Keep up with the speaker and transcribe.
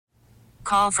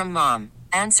Call from mom.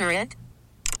 Answer it.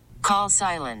 Call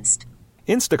silenced.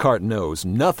 Instacart knows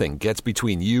nothing gets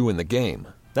between you and the game.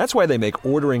 That's why they make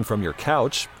ordering from your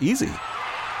couch easy.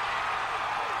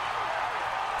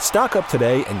 Stock up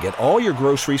today and get all your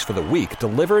groceries for the week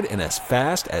delivered in as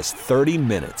fast as 30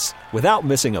 minutes without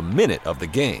missing a minute of the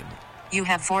game. You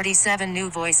have 47 new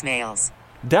voicemails.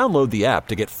 Download the app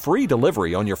to get free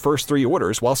delivery on your first 3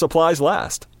 orders while supplies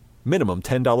last. Minimum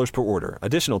 $10 per order.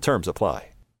 Additional terms apply.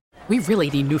 We really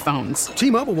need new phones.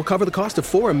 T-Mobile will cover the cost of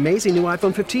 4 amazing new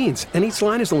iPhone 15s, and each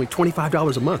line is only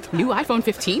 $25 a month. New iPhone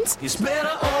 15s? It's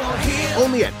better over here.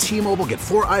 Only at T-Mobile, get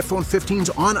 4 iPhone 15s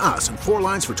on us and 4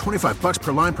 lines for $25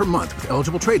 per line per month with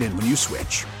eligible trade-in when you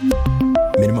switch.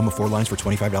 Minimum of 4 lines for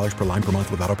 $25 per line per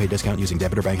month with autopay discount using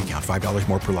debit or bank account. $5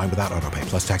 more per line without autopay,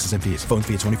 plus taxes and fees. Phone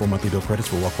fee at 24 monthly bill credits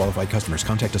for well-qualified customers.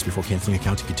 Contact us before canceling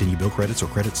account to continue bill credits or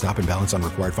credit stop and balance on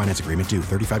required finance agreement due.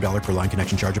 $35 per line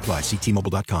connection charge applies. See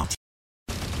T-Mobile.com.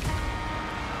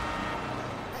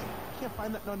 Can't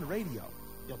find that on the radio.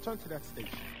 Yo, turn to that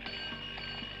station.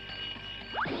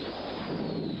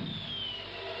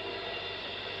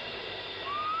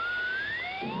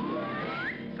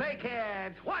 Say,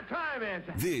 kids, what time is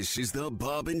it? This is the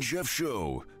Bob and Jeff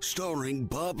Show, starring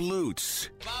Bob Lutz.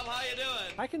 Bob, how you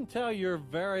doing? I can tell you're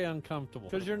very uncomfortable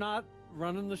because you're not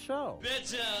running the show.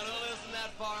 Bitch, don't listen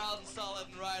that far. I'll just solid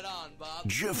and right on, Bob.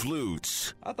 Jeff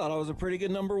Lutz. I thought I was a pretty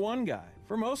good number one guy.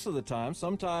 For most of the time,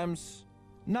 sometimes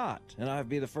not, and I'd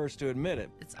be the first to admit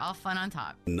it. It's all fun on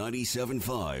top.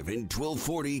 97.5 and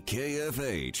 1240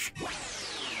 KFH.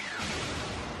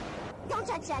 Don't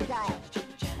touch that dial.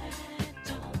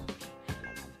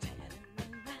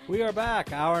 We are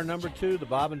back. Hour number 2, the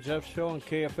Bob and Jeff Show on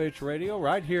KFH Radio,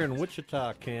 right here in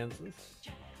Wichita, Kansas.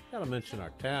 Got to mention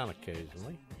our town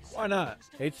occasionally. Why not?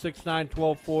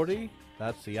 869-1240.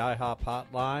 That's the IHOP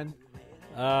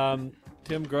hotline.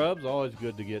 Tim Grubbs, always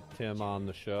good to get Tim on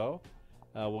the show.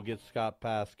 We'll get Scott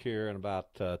Pask here in about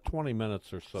 20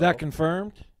 minutes or so. Is that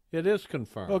confirmed? It is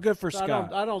confirmed. Well, good for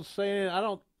Scott. I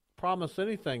don't promise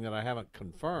anything that I haven't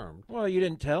confirmed. Well, you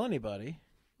didn't tell anybody.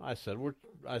 I said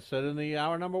in the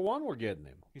hour number 1 we're getting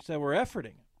him. You said we're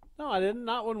efforting. No, I didn't.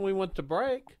 Not when we went to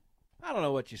break. I don't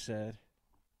know what you said.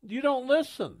 You don't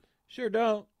listen. Sure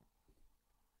don't.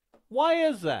 Why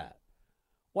is that?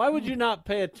 Why would you not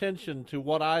pay attention to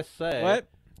what I say? What?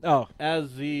 Oh.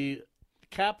 As the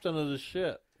captain of the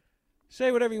ship.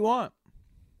 Say whatever you want.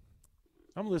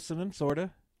 I'm listening, sort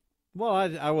of. Well,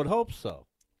 I would hope so.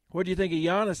 What do you think of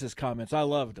Giannis's comments? I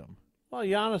loved them. Well,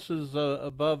 Giannis is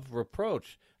above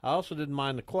reproach. I also didn't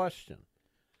mind the question.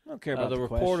 I don't care about the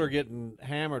question. reporter getting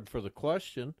hammered for the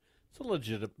question. It's a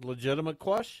legitimate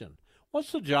question.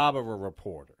 What's the job of a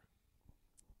reporter?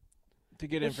 To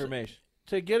get information.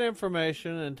 To get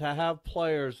information and to have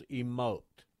players emote,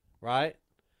 right?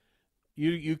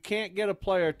 You can't get a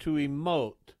player to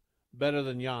emote better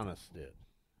than Giannis did.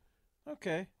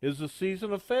 Okay. Is the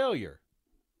season a failure?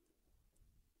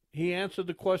 He answered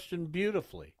the question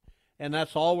beautifully, and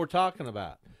that's all we're talking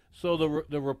about. So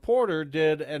the reporter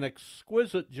did an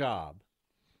exquisite job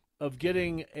of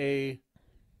getting a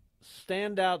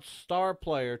standout star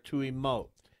player to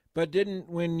emote. But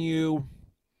when you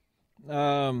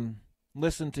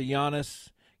listen to Giannis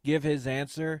give his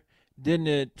answer, didn't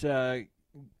it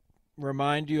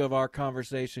remind you of our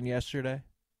conversation yesterday?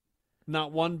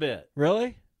 Not one bit.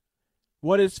 Really?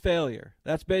 What is failure?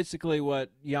 That's basically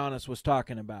what Giannis was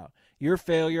talking about. Your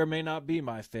failure may not be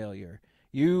my failure.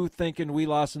 You thinking we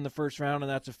lost in the first round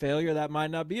and that's a failure, that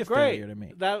might not be a failure to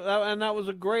me. That was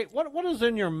a great – what is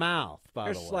in your mouth, by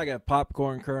the way? It's like a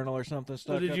popcorn kernel or something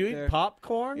stuck Did up you there. eat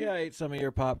popcorn? Yeah, I ate some of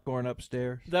your popcorn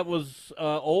upstairs. That was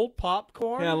old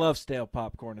popcorn? Yeah, I love stale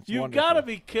popcorn. It's You've wonderful. got to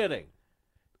be kidding.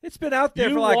 It's been out there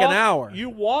for like an hour. You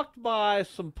walked by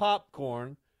some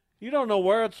popcorn. You don't know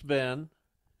where it's been.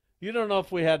 You don't know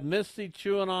if we had Misty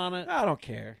chewing on it. I don't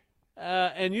care.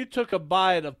 And you took a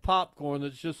bite of popcorn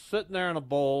that's just sitting there in a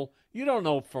bowl. You don't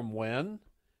know from when.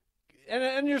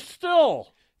 And you're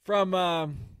still. From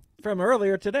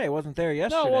earlier today. It wasn't there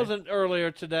yesterday. No, it wasn't earlier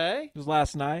today. It was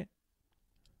last night.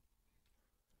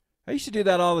 I used to do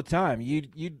that all the time.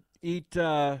 You'd eat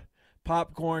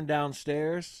popcorn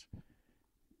downstairs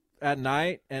at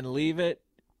night and leave it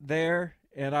there.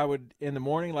 And I would, in the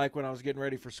morning, like when I was getting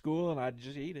ready for school, and I'd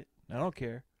just eat it. I don't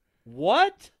care.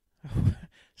 What?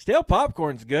 Stale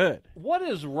popcorn's good. What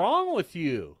is wrong with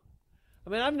you? I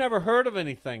mean, I've never heard of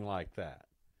anything like that.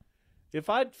 If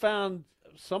I'd found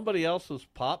somebody else's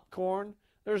popcorn,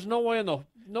 there's no way in the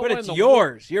But it's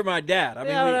yours. You're my dad. I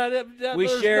mean, we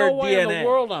share no way DNA. in the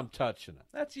world I'm touching it.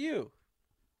 That's you.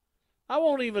 I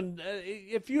won't even.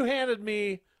 If you handed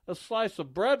me a slice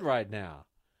of bread right now,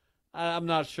 I'm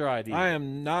not sure I'd eat. I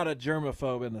am not a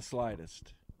germaphobe in the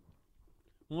slightest.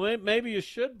 Well, maybe you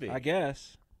should be. I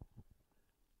guess.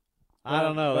 I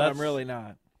don't know. But I'm really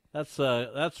not.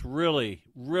 That's really,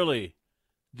 really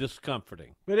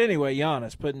discomforting. But anyway,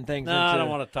 Giannis putting things I don't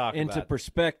want to talk into about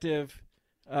perspective.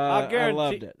 I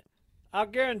loved it. I'll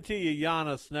guarantee you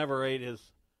Giannis never ate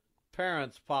his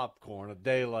parents' popcorn a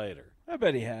day later. I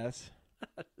bet he has.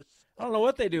 I don't know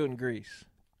what they do in Greece.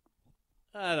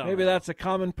 I don't Maybe know. that's a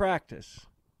common practice.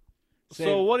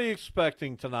 So what are you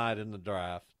expecting tonight in the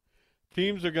draft?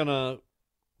 Teams are going to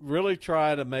really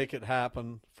try to make it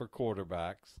happen for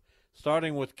quarterbacks,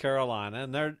 starting with Carolina,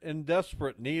 and they're in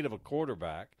desperate need of a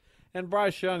quarterback. And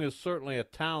Bryce Young is certainly a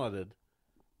talented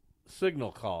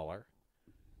signal caller.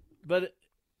 But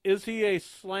is he a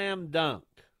slam dunk?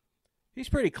 He's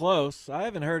pretty close. I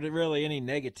haven't heard really any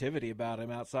negativity about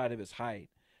him outside of his height.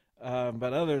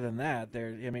 But other than that,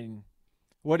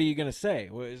 what are you going to say?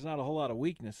 Well, there's not a whole lot of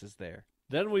weaknesses there.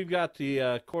 Then we've got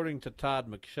according to Todd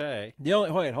McShay.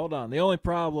 Hold on. The only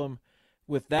problem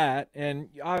with that, and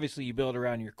obviously you build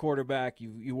around your quarterback,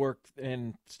 you work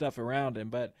and stuff around him,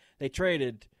 but they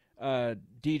traded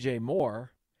DJ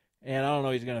Moore, and I don't know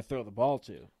who he's going to throw the ball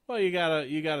to. Well, you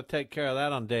gotta take care of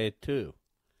that on day 2.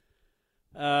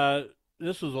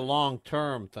 This is a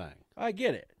long-term thing. I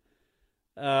get it.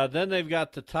 Then they've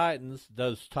got the Titans,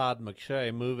 does Todd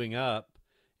McShay, moving up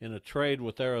in a trade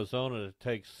with Arizona to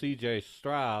take C.J.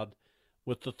 Stroud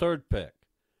with the 3rd pick.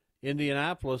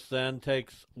 Indianapolis then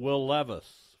takes Will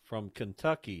Levis from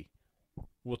Kentucky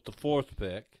with the 4th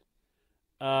pick.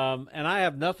 And I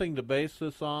have nothing to base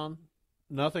this on,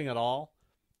 nothing at all.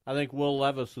 I think Will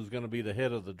Levis is going to be the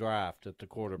hit of the draft at the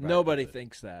quarterback. Nobody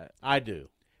thinks that. I do.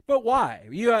 But why?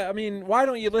 Why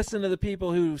don't you listen to the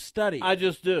people who study? I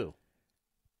just do.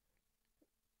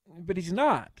 But he's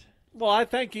not. Well, I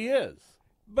think he is.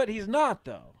 But he's not,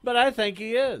 though. But I think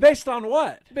he is. Based on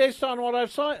what? Based on what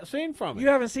I've seen from him. You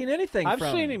haven't seen anything from him.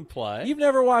 I've seen him play. You've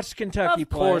never watched Kentucky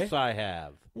play? Of course I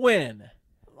have. When?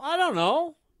 I don't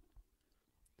know.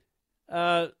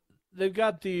 They've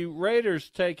got the Raiders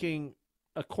taking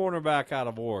a cornerback out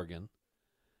of Oregon,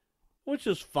 which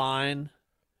is fine.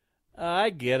 I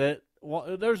get it.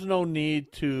 Well, there's no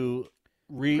need to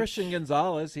reach. Christian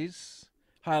Gonzalez, he's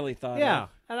highly thought of. Yeah,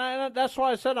 and that's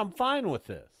why I said I'm fine with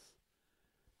this.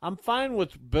 I'm fine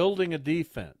with building a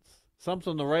defense,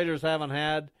 something the Raiders haven't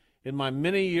had in my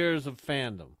many years of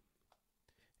fandom.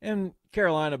 And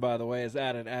Carolina, by the way, has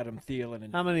added Adam Thielen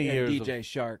and DJ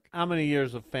Shark. How many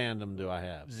years of fandom do I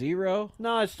have? 0?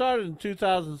 No, I started in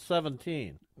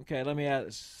 2017. Okay, let me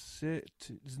add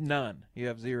none. You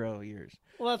have 0 years.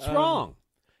 Well, that's wrong.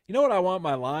 You know what I want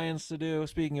my Lions to do,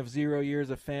 speaking of 0 years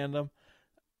of fandom?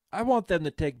 I want them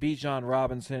to take Bijan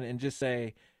Robinson and just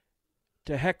say,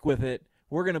 to heck with it,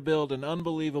 we're going to build an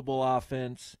unbelievable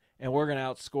offense, and we're going to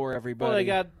outscore everybody.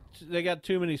 Well, they got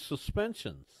too many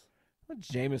suspensions.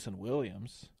 Jamison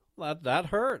Williams. That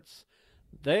hurts.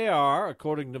 They are,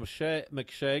 according to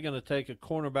McShay, going to take a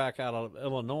cornerback out of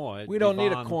Illinois. We don't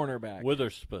need a cornerback.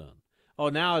 Witherspoon. Oh,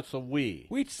 now it's a we.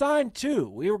 We signed 2.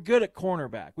 We were good at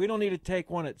cornerback. We don't need to take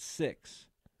one at 6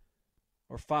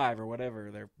 or 5 or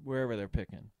wherever they're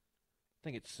picking. I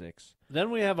think it's 6. Then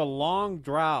we have a long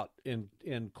drought in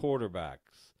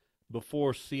quarterbacks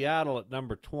before Seattle at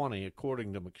number 20,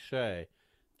 according to McShay,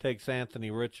 takes Anthony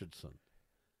Richardson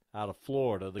out of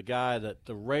Florida, the guy that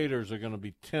the Raiders are going to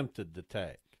be tempted to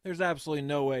take. There's absolutely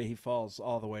no way he falls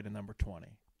all the way to number 20.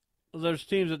 Well, there's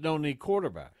teams that don't need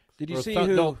quarterbacks. Did you see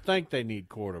don't think they need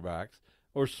quarterbacks,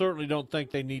 or certainly don't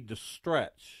think they need to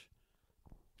stretch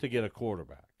to get a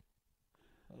quarterback?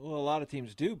 Well, a lot of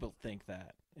teams do think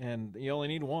that, and you only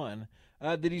need one.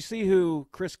 Did you see who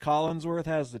Chris Collinsworth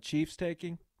has the Chiefs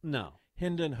taking? No.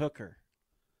 Hendon Hooker.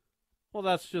 Well,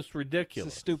 that's just ridiculous.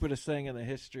 It's the stupidest thing in the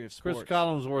history of sports. Chris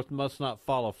Collinsworth must not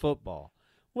follow football,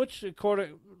 which,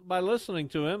 by listening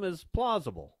to him, is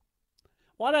plausible.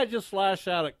 Why did I just lash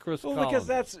out at Chris Collinsworth? Well, because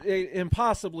that's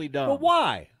impossibly dumb. But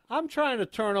why? I'm trying to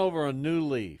turn over a new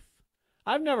leaf.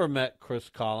 I've never met Chris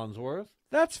Collinsworth.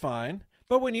 That's fine.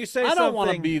 But when you say I don't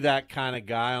want to be that kind of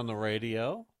guy on the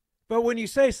radio. But when you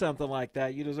say something like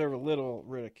that, you deserve a little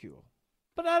ridicule.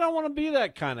 But I don't want to be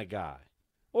that kind of guy.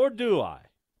 Or do I?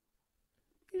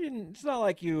 It's not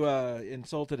like you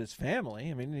insulted his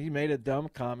family. I mean, he made a dumb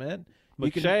comment.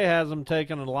 McShay has him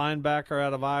taking a linebacker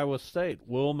out of Iowa State,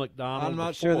 Will McDonald. I'm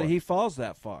not sure that he falls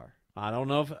that far. I don't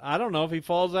know if he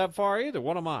falls that far either.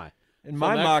 What am I? In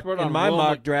my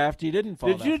mock draft, he didn't fall.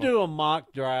 Did you do a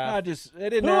mock draft? I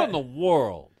didn't. Who in the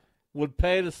world would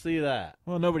pay to see that?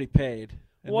 Well, nobody paid.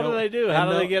 What do they do?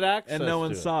 How do they get access? And no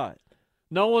one saw it.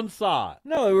 No one saw it.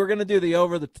 No, we were going to do the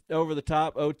over the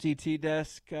top OTT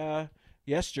desk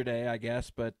yesterday, I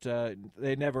guess, but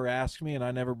they never asked me, and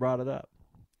I never brought it up.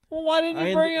 Well, why didn't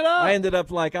you bring it up? I ended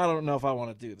up like, I don't know if I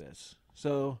want to do this.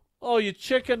 So. Oh, you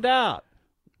chickened out.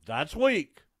 That's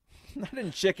weak. I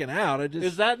didn't chicken out.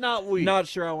 Is that not weak? Not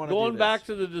sure I want to do this. Going back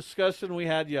to the discussion we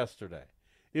had yesterday,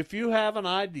 if you have an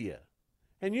idea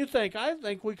and you think, I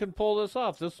think we can pull this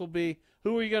off, this will be,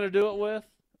 who are you going to do it with?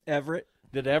 Everett.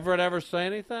 Did Everett ever say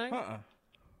anything? Uh-uh.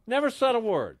 Never said a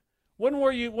word.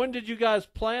 When did you guys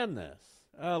plan this?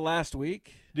 Last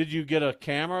week. Did you get a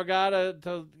camera guy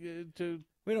to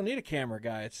We don't need a camera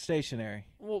guy. It's stationary.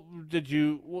 Well, did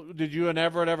you and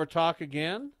Everett ever talk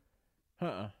again?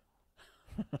 Uh-uh.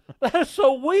 That's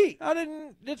so weak.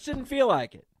 Just didn't feel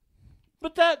like it.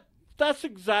 But that's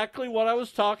exactly what I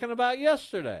was talking about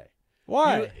yesterday.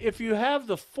 Why? If you have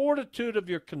the fortitude of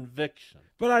your conviction.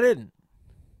 But I didn't.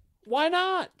 Why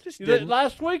not? Just didn't.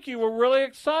 Last week you were really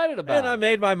excited about it. And I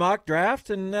made my mock draft,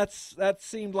 and that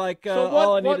seemed like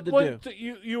all I needed to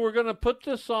do. You were going to put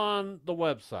this on the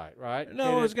website, right?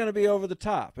 No, it was going to be over the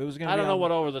top. It was going to. I don't know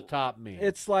what over the top means.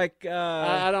 It's like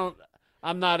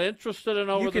I'm not interested in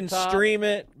over the top. You can stream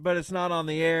it, but it's not on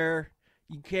the air.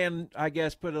 You can, I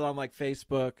guess, put it on like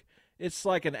Facebook. It's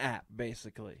like an app,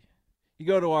 basically. You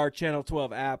go to our Channel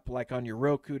 12 app, like on your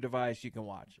Roku device, you can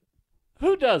watch it.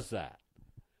 Who does that?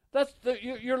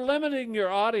 You're limiting your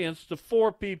audience to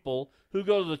 4 people who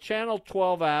go to the Channel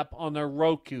 12 app on their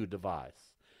Roku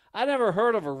device. I never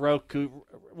heard of a Roku.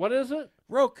 What is it?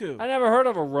 Roku. I never heard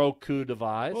of a Roku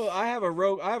device. Well, I have a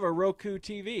Roku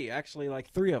TV, actually, like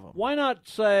 3 of them. Why not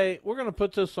say, we're going to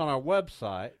put this on our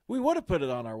website? We would have put it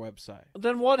on our website.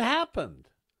 Then what happened?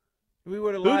 We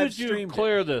would have live live streamed. Who did you streamed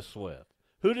clear this with?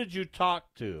 Who did you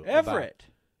talk to? Everett.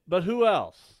 But who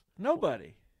else?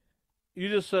 Nobody. You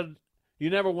just said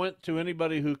you never went to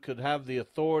anybody who could have the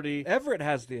authority. Everett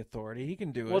has the authority. He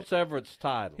can do it. What's Everett's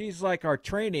title? He's like our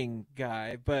training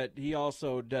guy, but he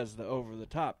also does the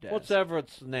over-the-top desk. What's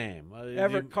Everett's name?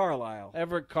 Everett Carlisle.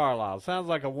 Everett Carlisle. Sounds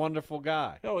like a wonderful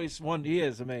guy. Oh, he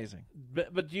is amazing.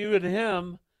 But you and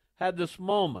him had this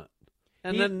moment.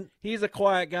 And then he's a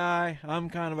quiet guy. I'm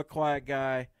kind of a quiet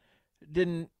guy.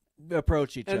 Didn't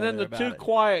approach each other. And then the about two it.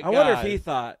 quiet guys. I wonder if he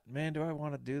thought, man, do I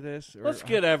want to do this? Or, let's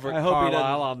get Everett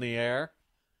Carlisle on the air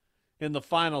in the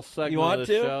final segment of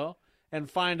the show and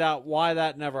find out why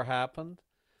that never happened.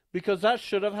 Because that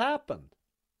should have happened.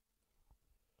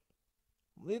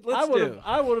 I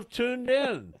would have tuned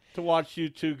in to watch you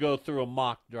two go through a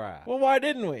mock draft. Well, why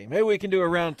didn't we? Maybe we can do a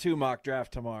round 2 mock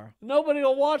draft tomorrow. Nobody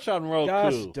will watch on Roku.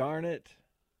 Gosh darn it.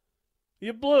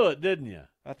 You blew it, didn't you?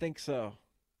 I think so.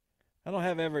 I don't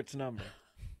have Everett's number.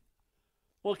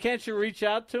 Well, can't you reach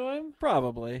out to him?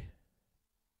 Probably.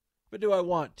 But do I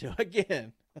want to?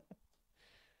 Again.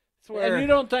 And you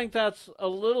don't think that's a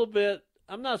little bit,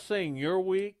 I'm not saying you're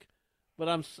weak,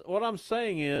 but what I'm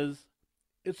saying is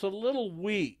it's a little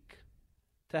weak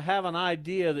to have an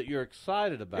idea that you're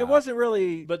excited about. It wasn't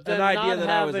really an idea that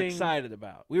I was having... excited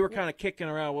about. We were kind of kicking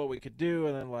around what we could do,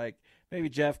 and then like maybe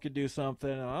Jeff could do something,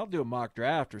 and I'll do a mock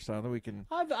draft or something. We can.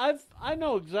 I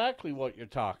know exactly what you're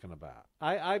talking about.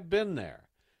 I've been there.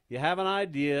 You have an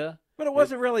idea, but it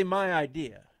wasn't really my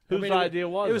idea. Whose idea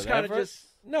was it? It was kind of just.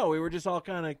 No, we were just all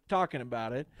kind of talking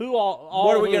about it.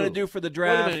 What are we going to do for the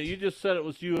draft? Wait a minute, you just said it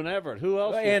was you and Everett. Who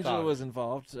else? Angela was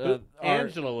involved.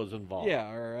 Angela was involved. Yeah,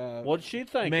 our what'd she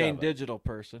think? Main digital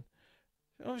person.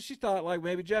 Oh, she thought like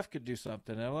maybe Jeff could do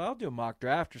something. And I'll do a mock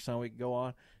draft or something. We could go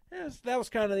on. That was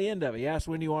kind of the end of it. He asked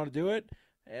when do you want to do it?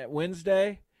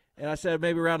 Wednesday. And I said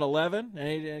maybe around 11.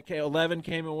 And 11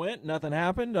 came and went. Nothing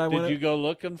happened. Did you go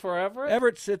looking for Everett?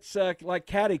 Everett sits like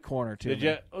catty corner to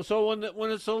me. So when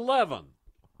it's 11.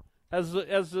 As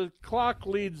the clock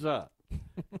leads up,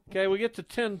 okay, we get to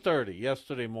 10:30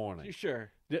 yesterday morning. You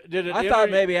sure? Did it? I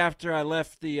thought maybe after I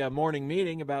left the morning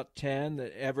meeting about 10,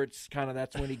 that Everett's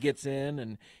that's when he gets in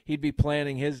and he'd be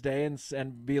planning his day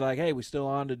and be like, hey, we still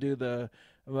on to do the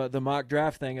mock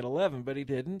draft thing at 11, but he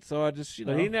didn't. So I just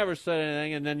But he never said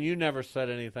anything, and then you never said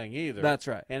anything either. That's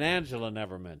right. And Angela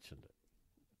never mentioned it.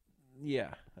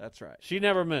 Yeah, that's right. She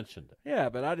never mentioned it. Yeah,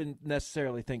 but I didn't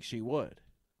necessarily think she would.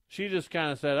 She just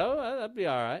kind of said, oh, that'd be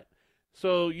all right.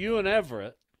 So you and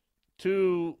Everett,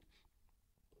 2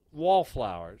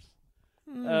 wallflowers.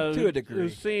 To a degree. Who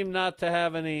seem not to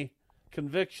have any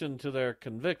conviction to their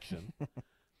conviction,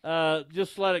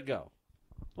 just let it go.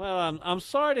 Well, I'm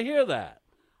sorry to hear that.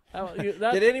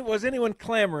 Was anyone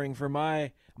clamoring for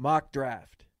my mock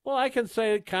draft? Well, I can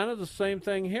say kind of the same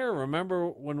thing here. Remember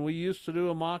when we used to do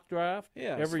a mock draft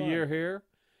every year here?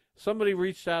 Somebody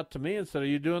reached out to me and said, are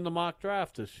you doing the mock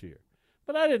draft this year?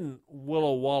 But I didn't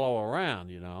wallow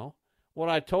around, What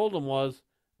I told them was,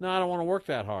 no, I don't want to work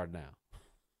that hard now.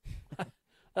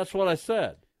 That's what I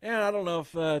said. And I don't know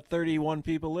if 31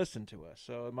 people listen to us,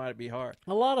 so it might be hard.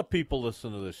 A lot of people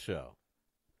listen to this show.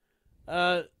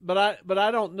 But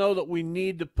I don't know that we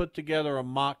need to put together a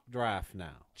mock draft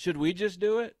now. Should we just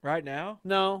do it right now?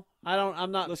 No, I don't.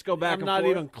 I'm not. Let's go back. I'm not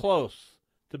even close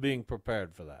to being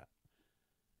prepared for that.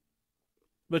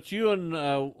 But you and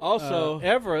also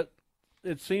Everett,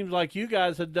 it seems like you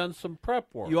guys had done some prep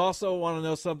work. You also want to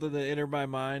know something that entered my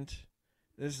mind?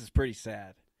 This is pretty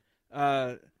sad.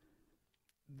 The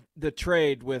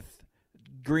trade with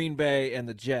Green Bay and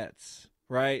the Jets,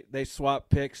 right? They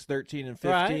swapped picks 13 and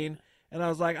 15. Right. And I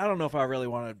was like, I don't know if I really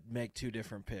want to make two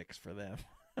different picks for them.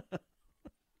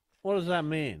 What does that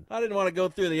mean? I didn't want to go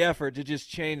through the effort to just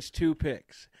change two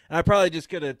picks. And I probably just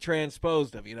could have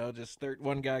transposed them, just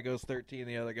one guy goes 13,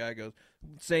 the other guy goes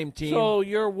same team. So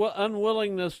your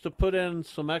unwillingness to put in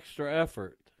some extra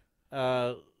effort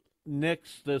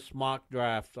nixed this mock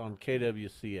draft on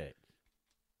KWCH.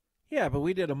 Yeah, but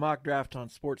we did a mock draft on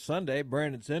Sports Sunday.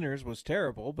 Brandon Zinner's was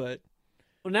terrible, but...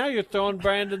 Well, now you're throwing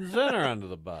Brandon Zinner under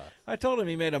the bus. I told him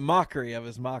he made a mockery of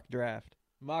his mock draft.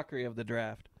 Mockery of the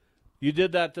draft. You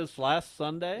did that this last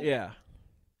Sunday? Yeah.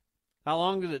 How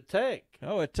long did it take?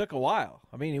 Oh, it took a while.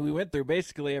 I mean, we went through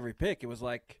basically every pick. It was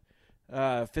like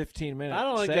 15 minutes. I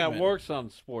don't think that works on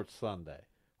Sports Sunday.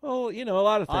 Well, a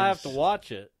lot of things. I have to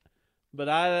watch it, but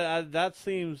that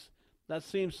seems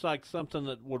like something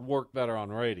that would work better on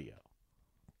radio.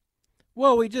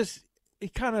 Well, we didn't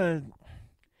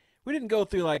go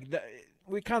through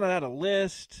we kind of had a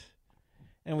list,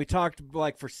 and we talked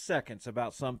for seconds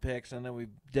about some picks, and then we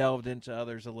delved into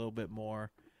others a little bit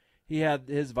more. He had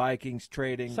his Vikings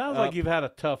trading. Sounds like you've had a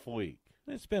tough week.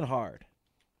 It's been hard.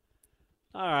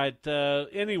 All right.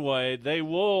 Anyway, they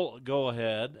will go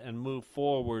ahead and move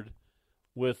forward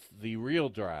with the real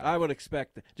draft. I would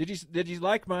expect that. Did you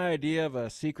like my idea of a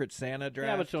Secret Santa draft?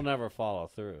 Yeah, but you'll never follow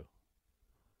through.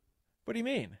 What do you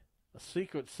mean? A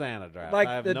Secret Santa draft.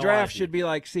 Like the draft should be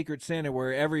like Secret Santa,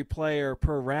 where every player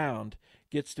per round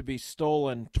gets to be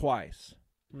stolen twice.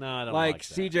 No, I don't like that.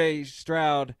 C.J.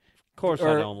 Stroud. Of course,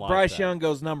 I don't like Bryce that. Young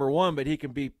goes number one, but he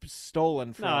can be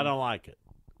stolen from. No, I don't like it.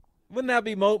 Wouldn't that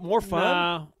be more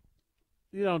fun?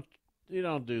 No, you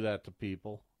don't do that to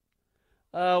people.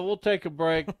 We'll take a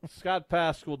break. Scott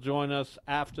Pask will join us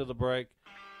after the break.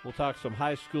 We'll talk some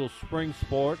high school spring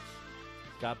sports.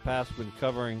 Scott Pask has been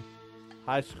covering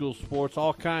high school sports,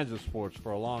 all kinds of sports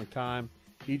for a long time.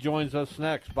 He joins us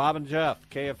next. Bob and Jeff,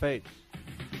 KFH.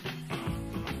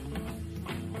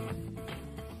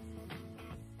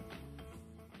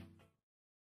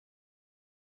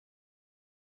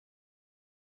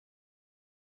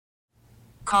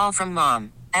 Call from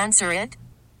mom. Answer it.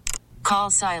 Call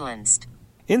silenced.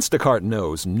 Instacart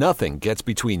knows nothing gets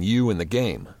between you and the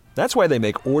game. That's why they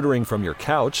make ordering from your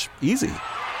couch easy.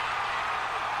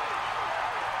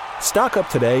 Stock up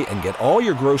today and get all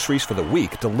your groceries for the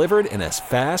week delivered in as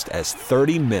fast as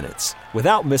 30 minutes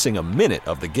without missing a minute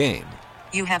of the game.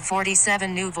 You have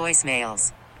 47 new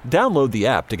voicemails. Download the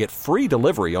app to get free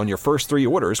delivery on your first 3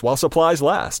 orders while supplies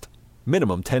last.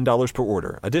 Minimum $10 per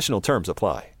order. Additional terms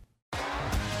apply.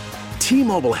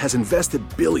 T-Mobile has invested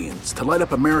billions to light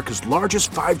up America's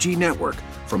largest 5G network,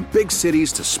 from big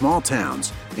cities to small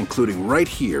towns, including right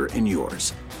here in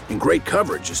yours. And great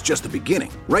coverage is just the beginning.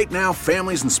 Right now,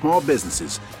 families and small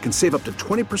businesses can save up to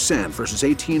 20% versus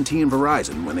AT&T and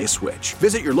Verizon when they switch.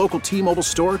 Visit your local T-Mobile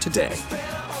store today.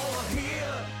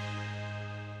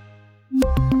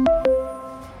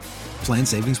 Plan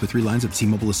savings with 3 lines of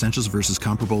T-Mobile Essentials versus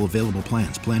comparable available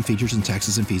plans. Plan features and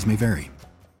taxes and fees may vary.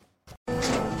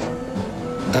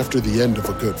 After the end of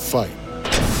a good fight,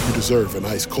 you deserve an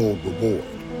ice-cold reward.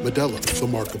 Modelo is the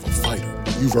mark of a fighter.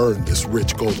 You've earned this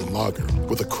rich golden lager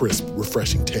with a crisp,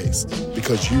 refreshing taste.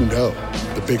 Because you know,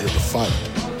 the bigger the fight,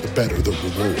 the better the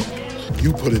reward.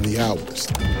 You put in the hours,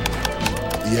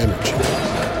 the energy,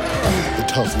 the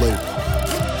tough labor.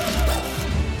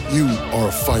 You are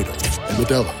a fighter, and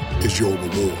Modelo is your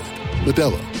reward.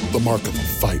 Modelo, the mark of a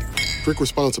fighter. Drink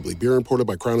responsibly. Beer imported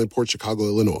by Crown Imports, Chicago,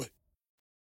 Illinois.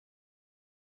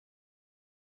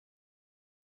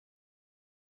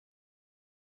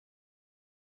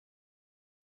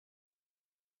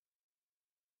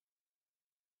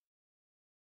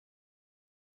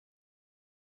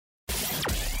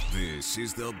 This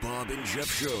is the Bob and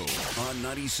Jeff Show on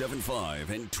 97.5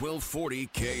 and 1240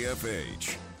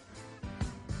 KFH.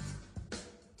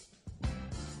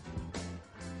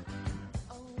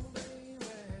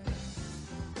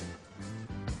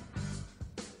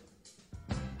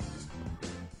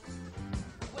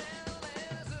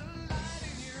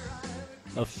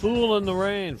 A Fool in the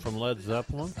Rain from Led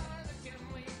Zeppelin.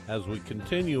 As we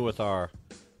continue with our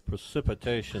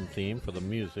precipitation theme for the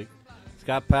music,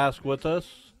 Scott Pask with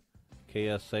us,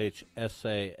 KSH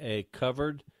SAA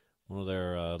Covered, one of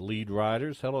their lead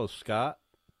writers. Hello, Scott.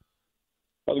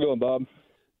 How's it going, Bob?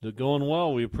 They're going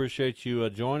well. We appreciate you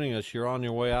joining us. You're on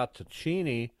your way out to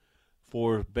Cheney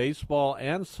for baseball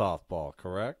and softball,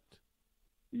 correct?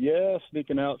 Yeah,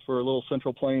 sneaking out for a little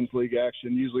Central Plains League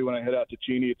action. Usually when I head out to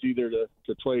Cheney, it's either to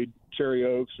play Cherry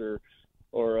Oaks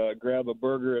or grab a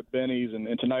burger at Benny's. And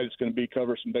tonight it's going to be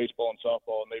cover some baseball and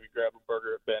softball and maybe grab a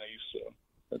burger at Benny's. So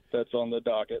that's on the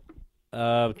docket.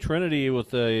 Trinity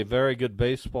with a very good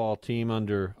baseball team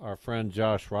under our friend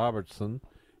Josh Robertson,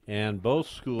 and both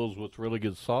schools with really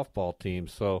good softball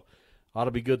teams. So ought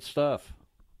to be good stuff.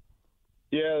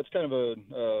 Yeah, it's kind of a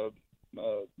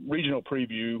regional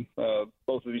preview.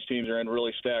 Both of these teams are in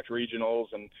really stacked regionals,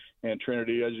 and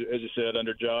Trinity, as you said,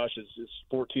 under Josh is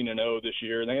 14-0 this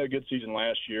year. And they had a good season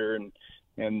last year and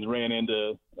ran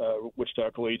into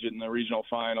Wichita Collegiate in the regional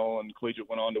final, and Collegiate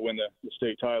went on to win the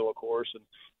state title, of course.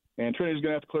 And Trinity's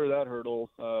going to have to clear that hurdle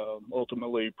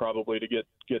ultimately, probably to get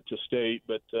to state.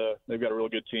 But they've got a real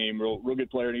good team, real good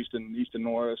player in Easton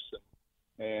Norris,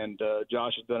 and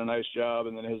Josh has done a nice job.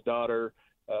 And then his daughter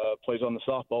plays on the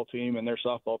softball team, and their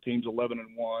softball team's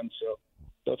 11-1. So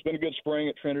it's been a good spring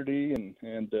at Trinity, and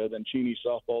then Cheney's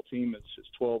softball team is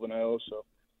 12-0. So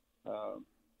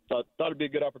thought it'd be a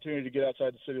good opportunity to get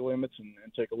outside the city limits and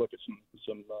take a look at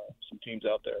some teams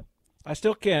out there. I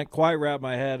still can't quite wrap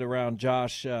my head around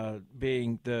Josh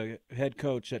being the head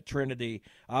coach at Trinity.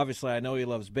 Obviously, I know he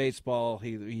loves baseball.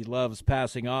 He loves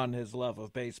passing on his love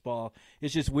of baseball.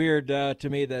 It's just weird to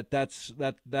me that's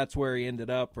where he ended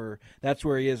up, or that's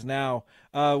where he is now.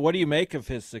 What do you make of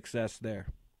his success there?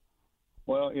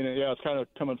 Well, it's kind of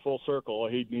coming full circle.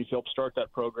 He helped start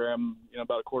that program,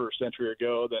 about a quarter century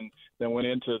ago. Then went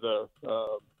into the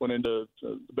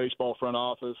baseball front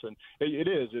office, and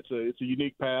it's a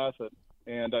unique path,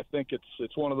 and I think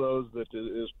it's one of those that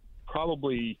is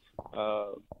probably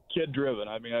kid driven.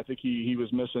 I mean, I think he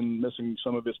was missing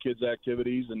some of his kids'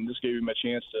 activities, and this gave him a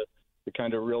chance to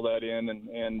kind of reel that in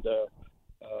and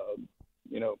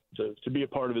to be a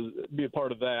part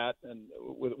of that, and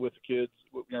with the kids,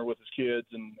 with his kids,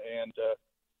 and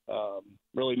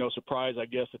really no surprise, I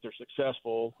guess, that they're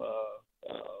successful.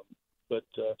 But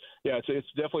it's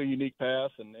definitely a unique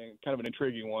path and kind of an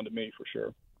intriguing one to me for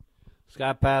sure.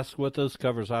 Scott Pask with us,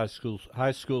 covers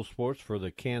high school sports for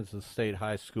the Kansas State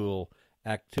High School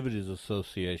Activities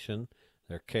Association.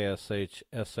 They're KSH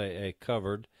SAA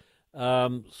Covered.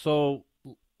 So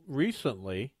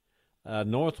recently,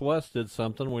 Northwest did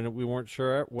something we weren't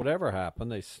sure would ever happen.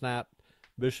 They snapped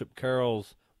Bishop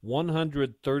Carroll's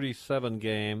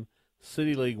 137-game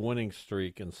City League winning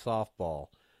streak in softball.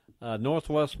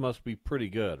 Northwest must be pretty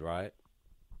good, right?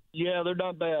 Yeah, they're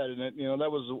not bad, and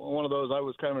that was one of those. I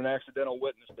was kind of an accidental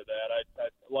witness to that.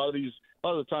 A lot of the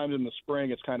times in the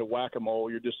spring, it's kind of whack-a-mole.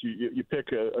 You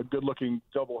pick a good-looking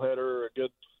doubleheader, or a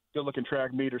good-looking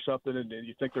track meet or something, and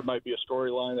you think there might be a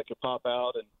storyline that could pop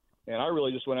out. And I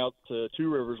really just went out to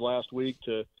Two Rivers last week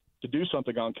to do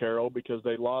something on Carroll because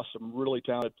they lost some really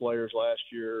talented players last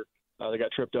year. They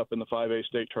got tripped up in the 5A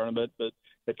state tournament, but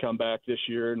had come back this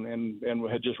year and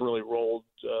had just really rolled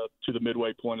to the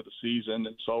midway point of the season.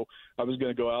 And so I was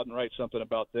going to go out and write something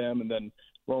about them. And then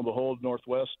lo and behold,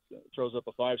 Northwest throws up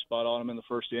a 5 spot on them in the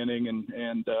first inning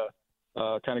and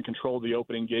kind of controlled the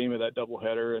opening game of that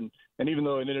doubleheader. And even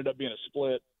though it ended up being a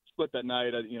split that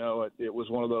night, it was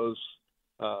one of those,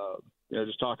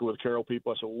 just talking with Carroll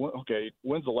people, I said, okay,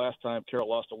 when's the last time Carroll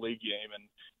lost a league game?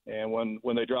 And when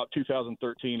they dropped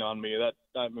 2013 on me, that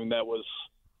was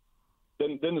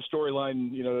then the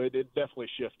storyline. It definitely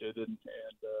shifted,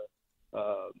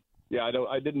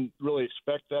 I didn't really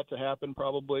expect that to happen.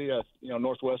 Probably,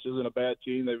 Northwest isn't a bad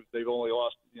team. They've only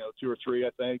lost 2 or 3, I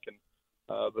think,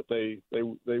 but they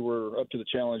were up to the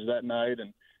challenge that night,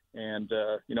 and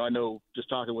I know just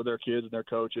talking with their kids and their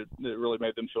coach, it really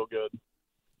made them feel good.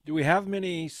 Do we have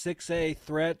many 6A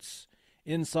threats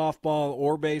in softball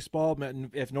or baseball?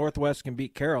 If Northwest can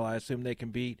beat Carroll, I assume they can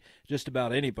beat just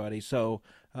about anybody. So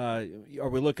are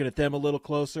we looking at them a little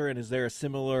closer, and is there a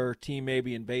similar team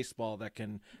maybe in baseball that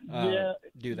can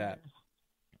do that?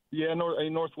 Yeah,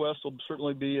 Northwest will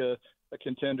certainly be a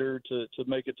contender to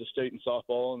make it to state in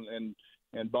softball,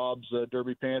 and Bob's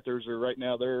Derby Panthers are right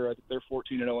now they're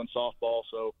 14-0 in softball,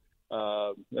 so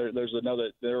there's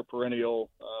another. They're a perennial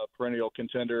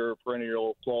contender,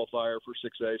 perennial qualifier for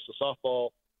 6A. So softball,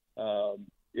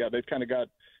 they've kind of got.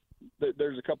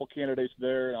 There's a couple candidates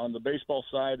there. On the baseball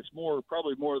side, it's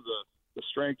probably more the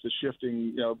strength is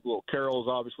shifting. Well, Carroll's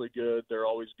obviously good; they're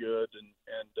always good,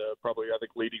 and probably I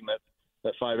think leading that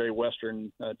 5A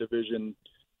Western division,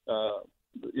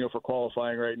 for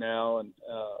qualifying right now. And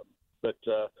but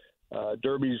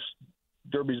Derby's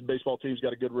baseball team's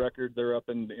got a good record. They're up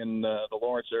in the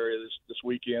Lawrence area this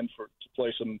weekend to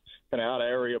play some kind of out of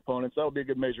area opponents. That'll be a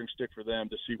good measuring stick for them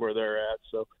to see where they're at.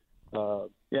 So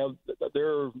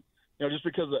they're. Just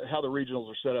because of how the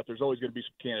regionals are set up, there's always going to be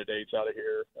some candidates out of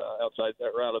here, outside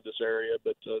or out of this area.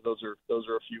 But those are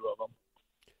a few of them.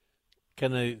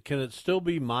 Can it still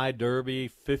be my Derby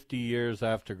 50 years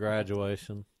after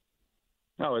graduation?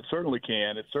 No, it certainly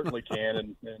can. It certainly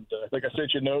can. And like I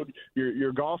said,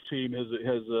 your golf team has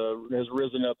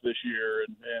risen up this year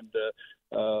and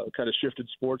kind of shifted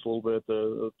sports a little bit.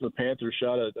 The Panthers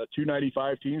shot a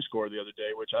 295 team score the other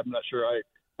day, which I'm not sure I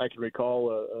can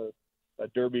recall a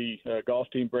Derby golf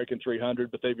team breaking 300,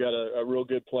 but they've got a real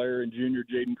good player in junior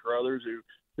Jaden Carruthers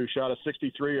who shot a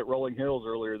 63 at Rolling Hills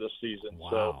earlier this season.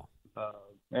 Wow.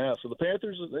 So the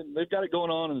Panthers, they've got it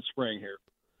going on in the spring here.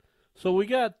 So we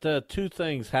got two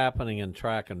things happening in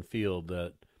track and field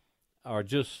that are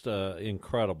just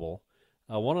incredible.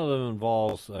 One of them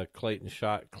involves Clay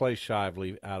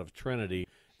Shively out of Trinity,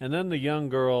 and then the young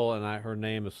girl, and her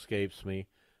name escapes me,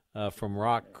 from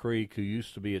Rock Creek, who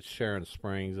used to be at Sharon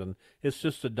Springs, and it's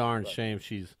just a darn shame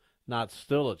she's not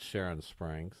still at Sharon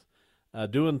Springs,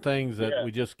 doing things that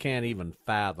we just can't even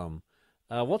fathom.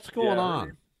 What's going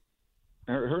on?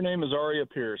 Her name is Aria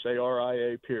Pierce,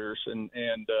 Aria Pierce, and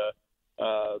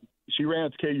she ran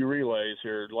at the KU Relays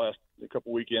here a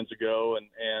couple weekends ago,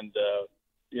 and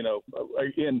she,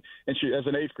 as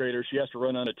an eighth grader, she has to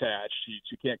run unattached.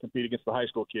 She can't compete against the high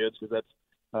school kids because that's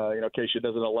KU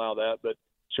doesn't allow that, but.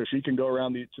 So she can go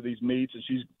around to these meets, and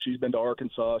she's been to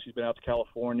Arkansas, she's been out to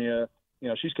California.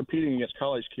 She's competing against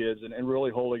college kids and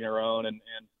really holding her own and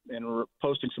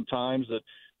posting some times that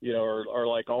are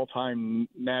like all-time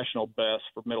national best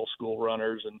for middle school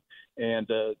runners. And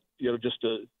just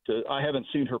to I haven't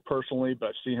seen her personally, but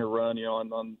I've seen her run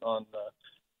on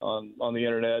the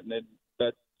internet, and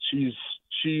that she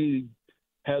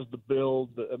has the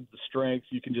build, the strength.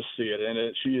 You can just see it,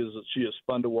 and she is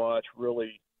fun to watch.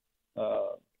 Really.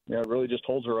 Really just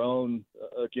holds her own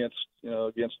against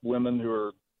women who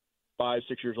are 5-6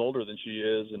 years older than she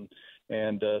is, and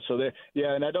I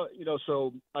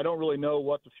don't really know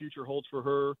what the future holds for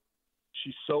her.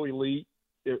 She's so elite.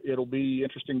 It'll be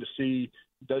interesting to see,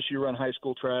 does she run high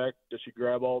school track? Does she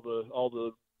grab all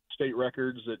the state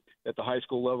records at the high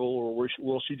school level, or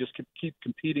will she just keep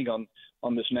competing on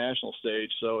this national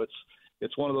stage? So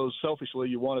it's one of those, selfishly,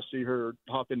 you want to see her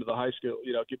hop into the high school,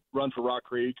 run for Rock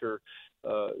Creek or,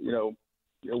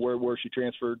 where she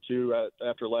transferred to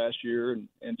after last year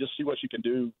and just see what she can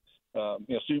do,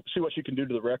 see what she can do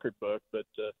to the record book. But,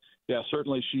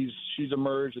 certainly she's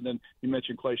emerged. And then you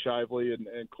mentioned Clay Shively,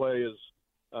 and Clay is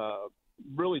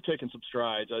really taken some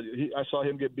strides. I saw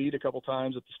him get beat a couple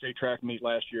times at the state track meet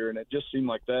last year, and it just seemed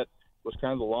like that was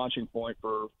kind of the launching point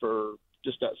for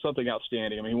just something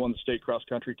outstanding. I mean, he won the state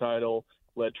cross-country title,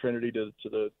 led Trinity to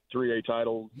the 3A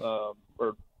title,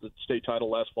 or the state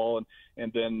title last fall,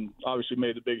 and then obviously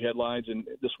made the big headlines in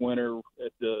this winter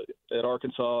at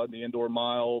Arkansas in the indoor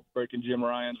mile, breaking Jim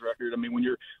Ryan's record. I mean, when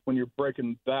you're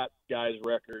breaking that guy's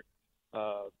record,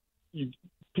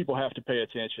 people have to pay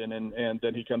attention, and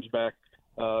then he comes back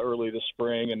early this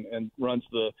spring and runs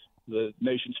the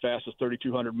nation's fastest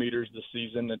 3,200 meters this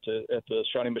season at the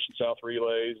Shawnee Mission South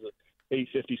Relays,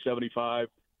 8:50.75.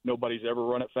 Nobody's ever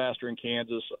run it faster in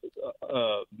Kansas,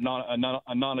 a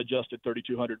non-adjusted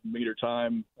 3,200 meter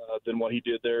time than what he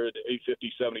did there at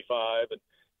 8:50.75. And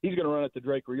he's going to run at the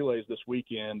Drake Relays this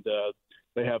weekend.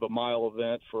 They have a mile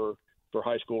event for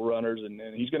high school runners, and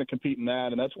he's going to compete in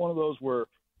that. And that's one of those where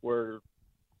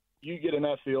you get in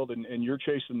that field and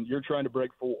you're trying to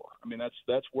break 4. I mean,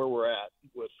 that's where we're at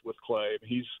with Clay.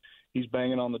 He's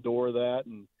banging on the door of that,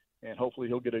 and hopefully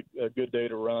he'll get a good day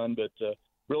to run. But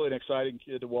really an exciting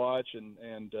kid to watch, and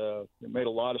made a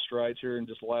lot of strides here in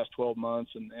just the last 12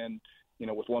 months. And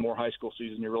with one more high school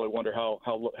season, you really wonder how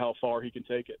far he can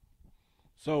take it.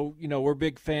 So, we're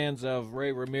big fans of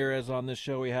Ray Ramirez on this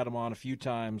show. We had him on a few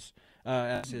times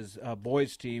as his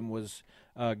boys team was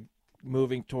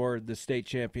moving toward the state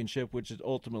championship, which is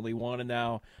ultimately won. And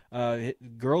now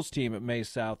girls team at May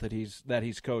South that he's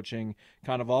coaching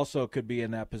kind of also could be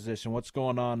in that position. What's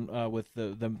going on with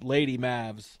the Lady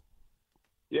Mavs?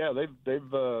 Yeah, they've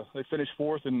finished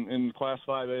 4th in Class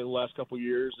 5A the last couple of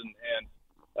years, and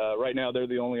right now they're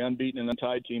the only unbeaten and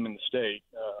untied team in the state.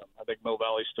 I think Mill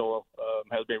Valley still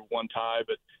has maybe one tie,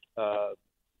 but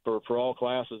for all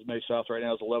classes. May South right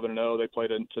now is 11-0. They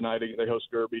played tonight. They host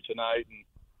Derby tonight,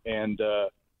 and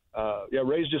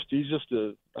Ray's he's just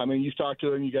a. I mean, you've talked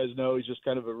to him. You guys know he's just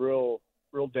kind of a real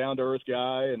down to earth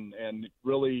guy, and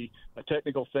really a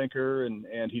technical thinker, and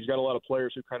he's got a lot of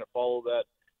players who kind of follow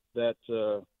that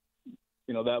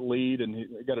lead, and he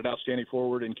got an outstanding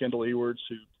forward in Kendall Ewards,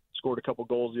 who scored a couple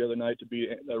goals the other night to be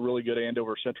a really good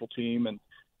Andover Central team, and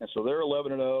so they're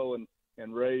 11-0,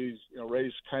 and Ray's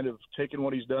kind of taken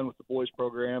what he's done with the boys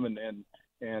program, and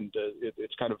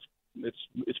it's kind of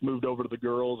it's moved over to the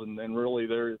girls, and really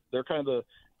they're kind of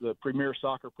the premier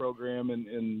soccer program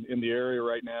in the area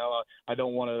right now. I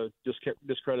don't want to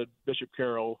discredit Bishop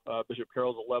Carroll. Bishop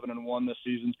Carroll's 11-1 this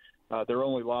season. Their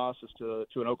only loss is to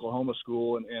an Oklahoma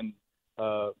school, and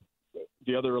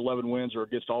the other 11 wins are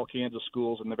against all Kansas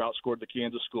schools, and they've outscored the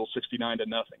Kansas school 69-0.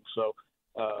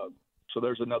 So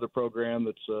there's another program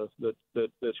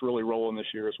that's really rolling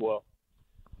this year as well.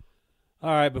 All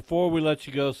right, before we let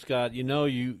you go, Scott,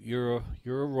 you're a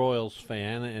Royals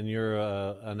fan, and you're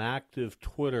an active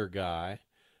Twitter guy,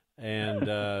 and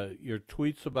your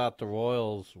tweets about the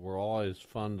Royals were always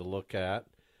fun to look at.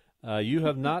 You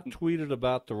have not tweeted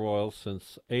about the Royals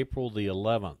since April the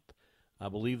 11th. I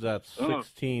believe that's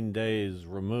 16 days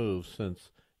removed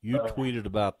since you tweeted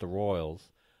about the Royals.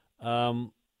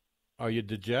 Are you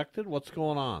dejected? What's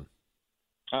going on?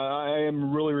 I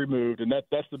am really removed, and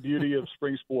that's the beauty of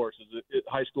spring sports,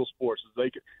 high school sports,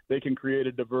 is they can create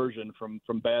a diversion from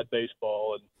bad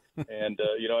baseball, and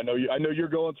I know you're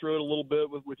going through it a little bit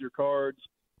with your cards.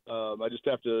 I just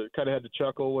had to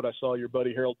chuckle when I saw your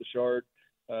buddy Harold Bouchard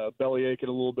belly aching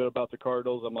a little bit about the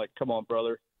Cardinals. I'm like, come on,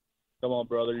 brother,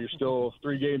 you're still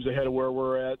 3 games ahead of where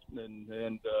we're at,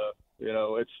 and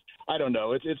I don't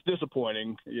know, it's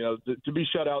disappointing. To be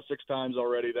shut out 6 times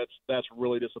already, that's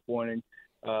really disappointing.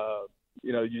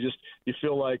 You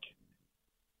feel like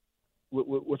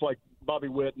with like Bobby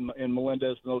Witt and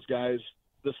Melendez and those guys,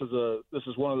 this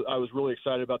is one of I was really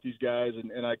excited about these guys,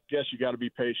 and I guess you got to be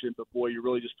patient, but boy, you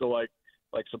really just feel like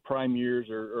some prime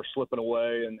years are slipping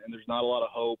away, and there's not a lot of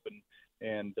hope,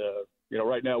 and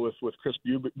right now with Chris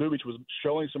Bubich was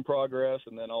showing some progress,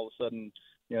 and then all of a sudden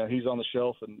he's on the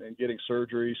shelf and getting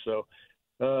surgery, so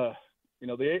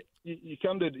you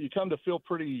come to feel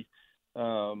pretty.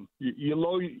 You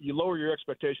lower your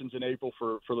expectations in April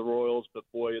for the Royals, but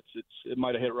boy, it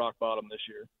might have hit rock bottom this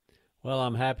year. Well,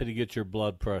 I'm happy to get your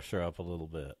blood pressure up a little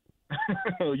bit.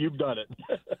 You've done it.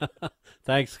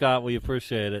 Thanks, Scott. We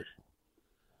appreciate it.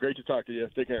 Great to talk to you.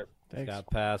 Take care. Thanks. Scott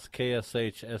Pass,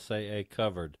 KSH SAA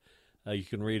Covered. You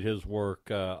can read his work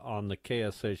on the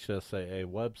KSH SAA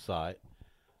website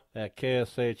at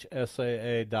kshsaa.org.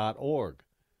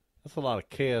 That's a lot of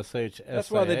KSH SAA. That's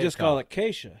why they just call it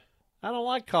Keisha. I don't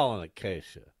like calling it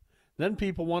Keisha. Then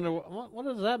people wonder, what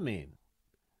does that mean?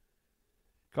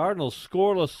 Cardinals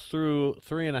scoreless through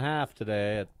 3.5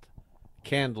 today at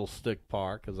Candlestick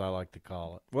Park, as I like to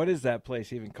call it. What is that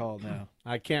place even called now?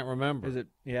 I can't remember. Is it?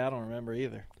 Yeah, I don't remember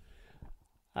either.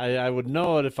 I would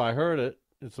know it if I heard it.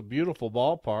 It's a beautiful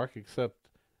ballpark, except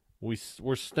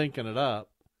we're stinking it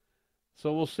up.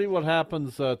 So we'll see what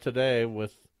happens today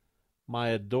with my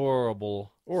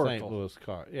adorable Oracle. St. Louis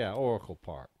Card. Yeah, Oracle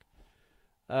Park.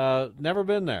 Never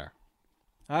been there.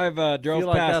 I've drove feel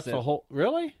like past that's it. A hole.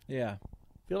 Really? Yeah.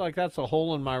 Feel like that's a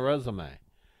hole in my resume,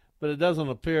 but it doesn't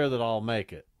appear that I'll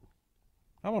make it.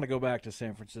 I want to go back to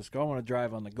San Francisco. I want to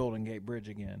drive on the Golden Gate Bridge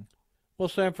again. Well,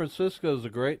 San Francisco is a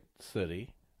great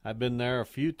city. I've been there a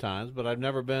few times, but I've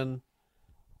never been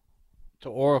to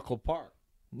Oracle Park.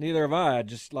 Neither have I.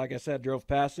 Just like I said, drove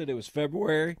past it. It was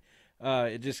February.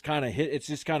 It just kind of hit. It's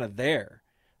just kind of there.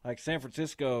 Like San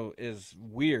Francisco is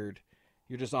weird.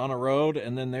 You're just on a road,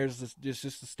 and then there's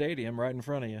just a stadium right in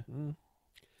front of you.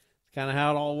 It's kind of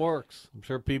how it all works. I'm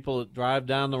sure people that drive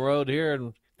down the road here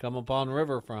and come upon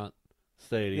Riverfront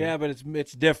Stadium. Yeah, but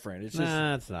it's different. It's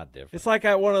it's not different. It's like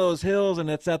at one of those hills, and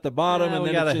it's at the bottom. And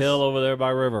we then got a hill over there by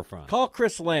Riverfront. Call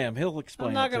Chris Lamb. He'll explain.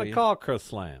 I'm not going to call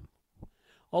Chris Lamb.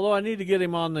 Although I need to get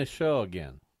him on this show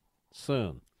again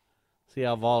soon. See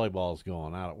how volleyball's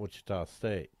going out at Wichita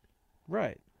State.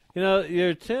 Right.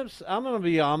 Your tips. I'm gonna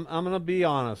be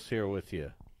honest here with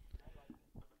you.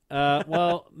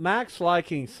 Well, Max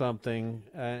liking something,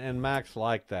 and Max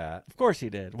liked that. Of course he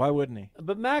did. Why wouldn't he?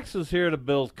 But Max is here to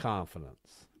build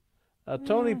confidence.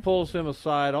 Tony pulls him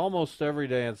aside almost every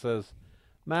day and says,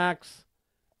 "Max,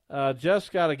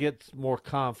 just got to get more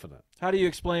confident." How do you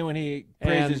explain when he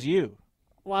praises you?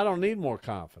 Well, I don't need more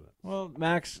confidence. Well,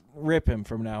 Max, rip him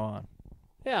from now on.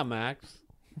 Yeah, Max.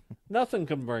 Nothing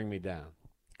can bring me down.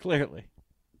 Clearly.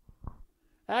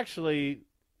 Actually,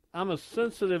 I'm as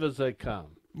sensitive as they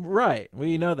come. Right.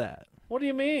 We know that. What do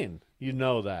you mean? You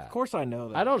know that? Of course I know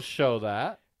that. I don't show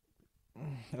that.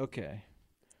 Okay.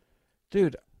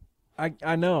 Dude,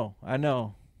 I know.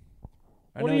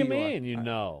 What do you mean you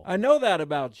know? I know that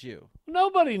about you.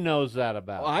 Nobody knows that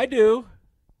about I do.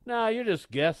 No, you're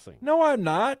just guessing. No, I'm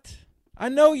not. I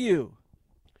know you.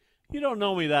 You don't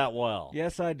know me that well.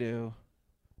 Yes, I do.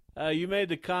 You made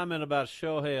the comment about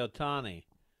Shohei Ohtani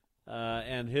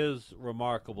and his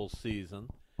remarkable season.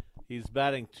 He's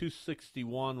batting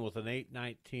 .261 with an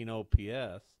 .819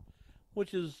 OPS,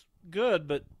 which is good,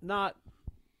 but not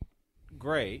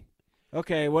great.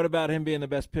 Okay, what about him being the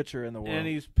best pitcher in the world? And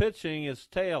he's pitching his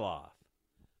tail off.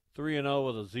 3-0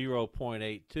 with a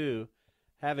 0.82,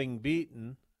 having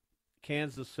beaten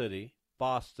Kansas City,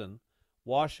 Boston,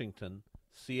 Washington,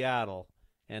 Seattle,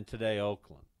 and today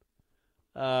Oakland.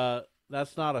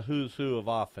 That's not a who's who of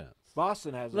offense.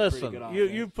 Boston has a Listen, pretty good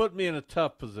offense. you put me in a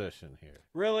tough position here.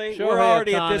 Really? Shohei We're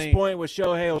already Ohtani, at this point with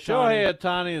Shohei Ohtani. Shohei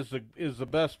Ohtani is the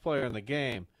best player in the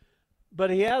game, but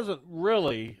he hasn't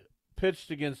really pitched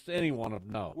against anyone of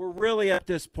note. We're really at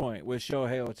this point with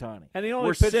Shohei Ohtani. And he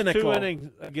only pitched 2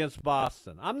 innings against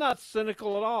Boston. I'm not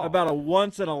cynical at all. About a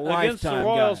once-in-a-lifetime against the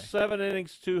Royals, guy. 7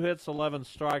 innings, 2 hits, 11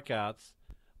 strikeouts.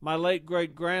 My late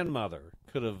great-grandmother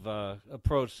could have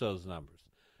approached those numbers.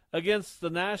 Against the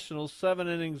Nationals, 7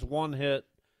 innings, 1 hit,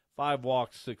 5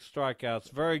 walks, 6 strikeouts.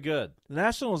 Very good. The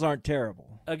Nationals aren't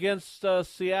terrible. Against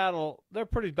Seattle, they're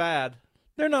pretty bad.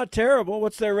 They're not terrible.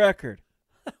 What's their record?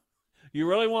 You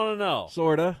really want to know?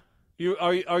 Sorta.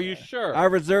 Are you sure? I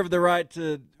reserve the right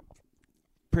to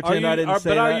pretend I didn't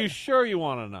say that. But are you sure you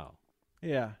want to know?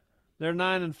 Yeah. They're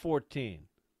 9-14.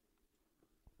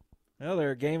 Well,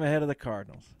 they're a game ahead of the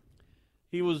Cardinals.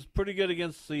 He was pretty good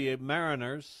against the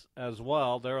Mariners as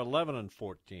well. They're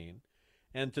 11-14.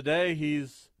 And today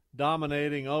he's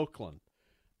dominating Oakland,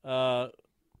 who's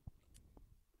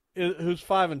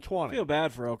 5-20. I feel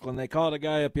bad for Oakland. They called a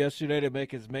guy up yesterday to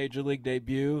make his major league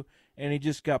debut, and he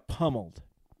just got pummeled.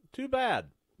 Too bad.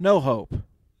 No hope.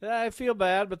 I feel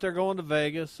bad, but they're going to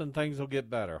Vegas, and things will get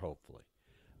better, hopefully.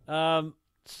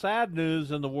 Sad news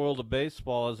in the world of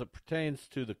baseball as it pertains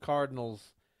to the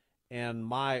Cardinals and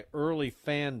my early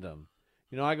fandom.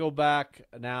 You know, I go back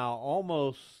now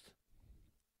almost,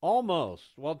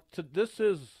 this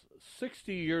is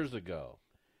 60 years ago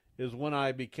is when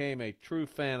I became a true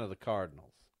fan of the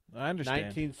Cardinals. I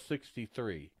understand.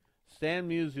 1963. Stan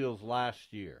Musial's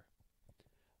last year.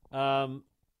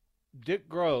 Dick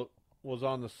Groat was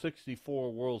on the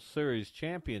 64 World Series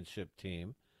championship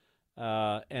team,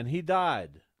 and he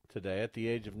died today at the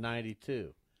age of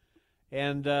 92.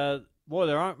 And, boy,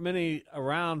 there aren't many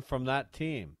around from that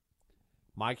team.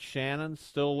 Mike Shannon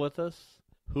still with us.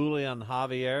 Julian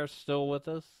Javier still with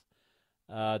us.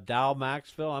 Dow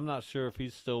Maxfield, I'm not sure if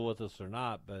he's still with us or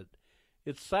not, but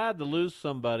it's sad to lose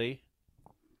somebody.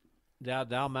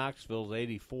 Dow Maxfield's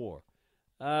 84.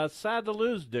 Sad to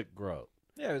lose Dick Groat.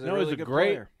 Yeah, he was a really good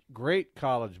player. Great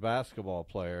college basketball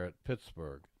player at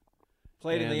Pittsburgh.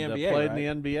 Played in the NBA, Played right?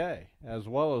 in the NBA, as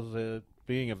well as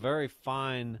being a very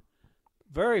fine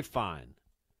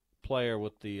player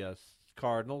with the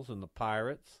Cardinals and the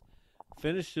Pirates.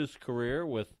 Finished his career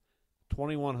with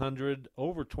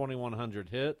over 2,100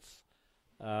 hits.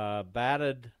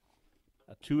 Batted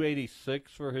a .286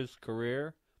 for his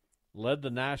career. Led the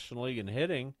National League in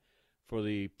hitting for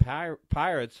the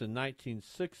Pirates in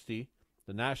 1960,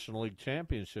 the National League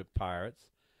Championship Pirates,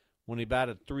 when he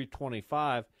batted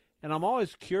 .325. And I'm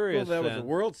always curious. Well, that was the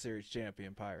World Series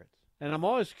champion Pirates. And I'm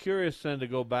always curious then to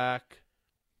go back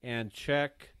and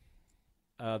check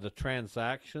the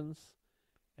transactions.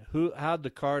 How'd the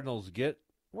Cardinals get?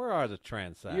 Where are the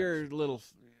transactions? Your little.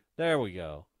 There we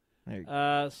go. There you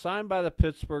go. Signed by the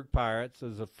Pittsburgh Pirates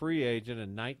as a free agent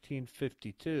in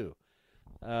 1952.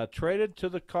 Traded to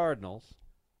the Cardinals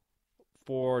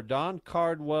for Don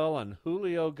Cardwell and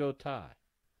Julio Gotay.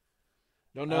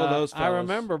 Don't know those fellas. I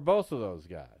remember both of those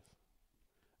guys,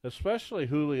 especially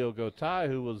Julio Gotay,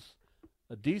 who was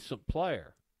a decent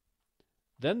player.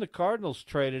 Then the Cardinals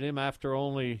traded him after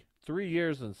only 3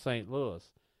 years in St. Louis,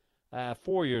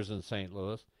 4 years in St.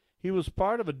 Louis. He was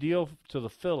part of a deal to the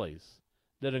Phillies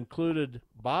that included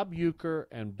Bob Uecker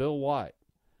and Bill White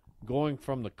going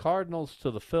from the Cardinals to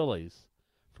the Phillies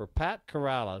for Pat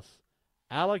Corrales,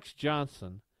 Alex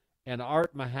Johnson, and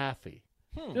Art Mahaffey.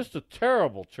 Just a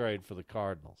terrible trade for the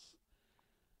Cardinals.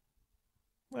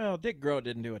 Well, Dick Groat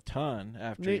didn't do a ton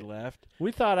after he left.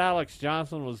 We thought Alex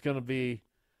Johnson was going to be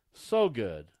so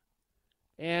good,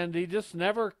 and he just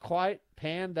never quite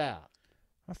panned out.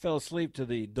 I fell asleep to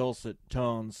the dulcet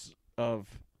tones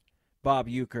of Bob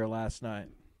Uecker last night.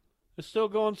 It's still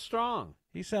going strong.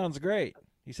 He sounds great.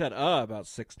 He said about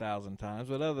 6,000 times,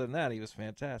 but other than that, he was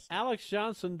fantastic. Alex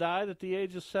Johnson died at the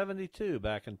age of 72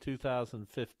 back in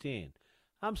 2015.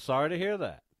 I'm sorry to hear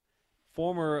that.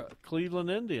 Former Cleveland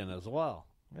Indian as well.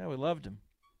 Yeah, we loved him.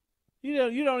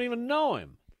 You don't even know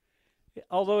him.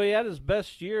 Although he had his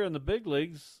best year in the big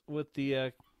leagues with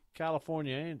the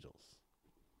California Angels.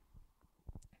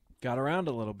 Got around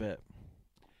a little bit.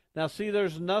 Now, see,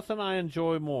 there's nothing I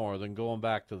enjoy more than going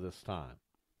back to this time.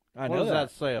 I what know does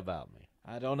that say about me?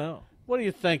 I don't know. What do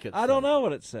you think it says? I don't know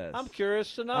what it says. I'm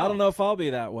curious to know. I don't know if I'll be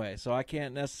that way, so I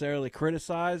can't necessarily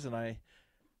criticize.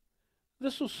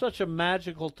 This was such a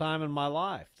magical time in my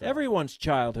life. Though. Everyone's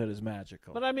childhood is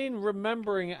magical. But I mean,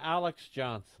 remembering Alex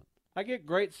Johnson. I get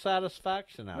great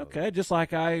satisfaction out of it. Okay, just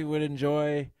like I would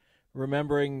enjoy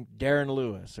remembering Darren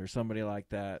Lewis or somebody like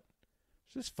that.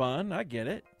 It's just fun. I get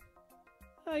it.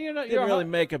 Didn't really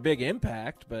make a big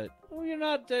impact, but you're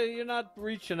not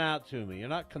reaching out to me. You're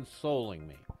not consoling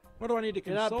me. What do I need to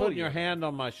console you? You're not putting your hand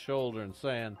on my shoulder and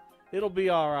saying it'll be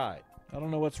all right. I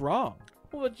don't know what's wrong.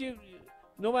 Well, but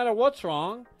no matter what's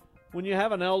wrong, when you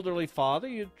have an elderly father,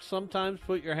 you sometimes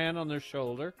put your hand on their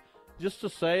shoulder just to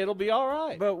say it'll be all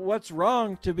right. But what's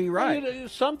wrong to be right?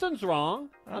 Something's wrong.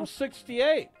 I'm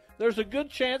 68. There's a good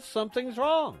chance something's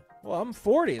wrong. Well, I'm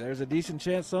 40. There's a decent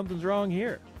chance something's wrong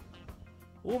here.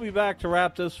 We'll be back to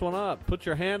wrap this one up. Put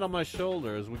your hand on my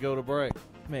shoulder as we go to break.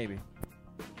 Maybe.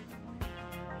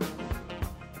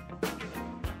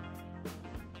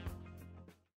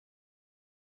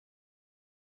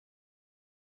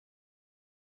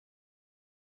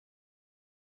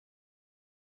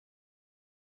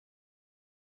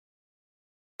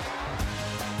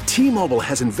 T-Mobile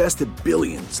has invested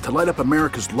billions to light up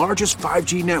America's largest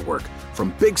 5G network,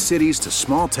 from big cities to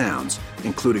small towns,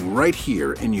 including right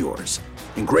here in yours.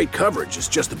 And great coverage is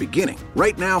just the beginning.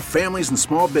 Right now, families and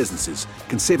small businesses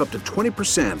can save up to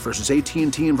 20% versus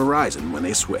AT&T and Verizon when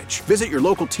they switch. Visit your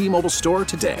local T-Mobile store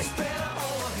today.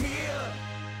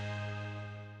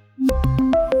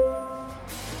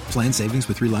 Plan savings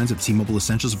with 3 lines of T-Mobile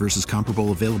Essentials versus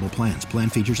comparable available plans. Plan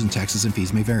features and taxes and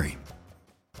fees may vary.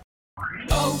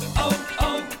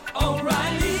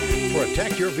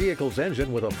 Protect your vehicle's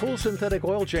engine with a full synthetic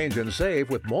oil change and save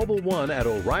with Mobile One at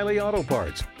O'Reilly Auto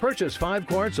Parts. Purchase 5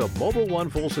 quarts of Mobile One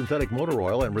full synthetic motor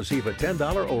oil and receive a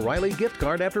 $10 O'Reilly gift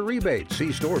card after rebate.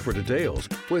 See store for details.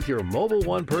 With your Mobile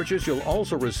One purchase, you'll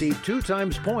also receive 2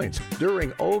 times points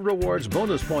during O Rewards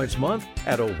Bonus Points Month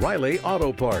at O'Reilly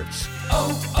Auto Parts.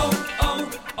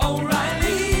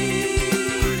 O'Reilly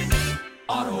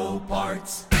Auto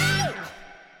Parts.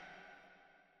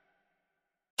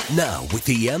 Now, with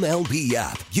the MLB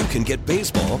app, you can get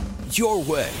baseball your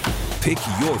way. Pick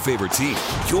your favorite team,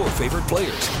 your favorite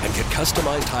players, and get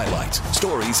customized highlights,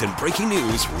 stories, and breaking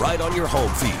news right on your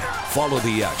home feed. Follow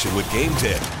the action with Game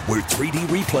Day, where 3D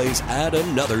replays add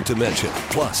another dimension.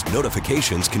 Plus,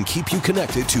 notifications can keep you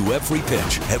connected to every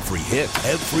pitch, every hit,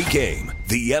 every game.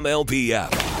 The MLB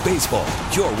app. Baseball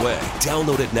your way.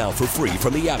 Download it now for free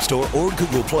from the App Store or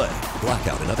Google Play.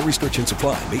 Blackout and other restrictions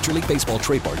apply. Major League Baseball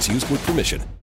trademarks used with permission.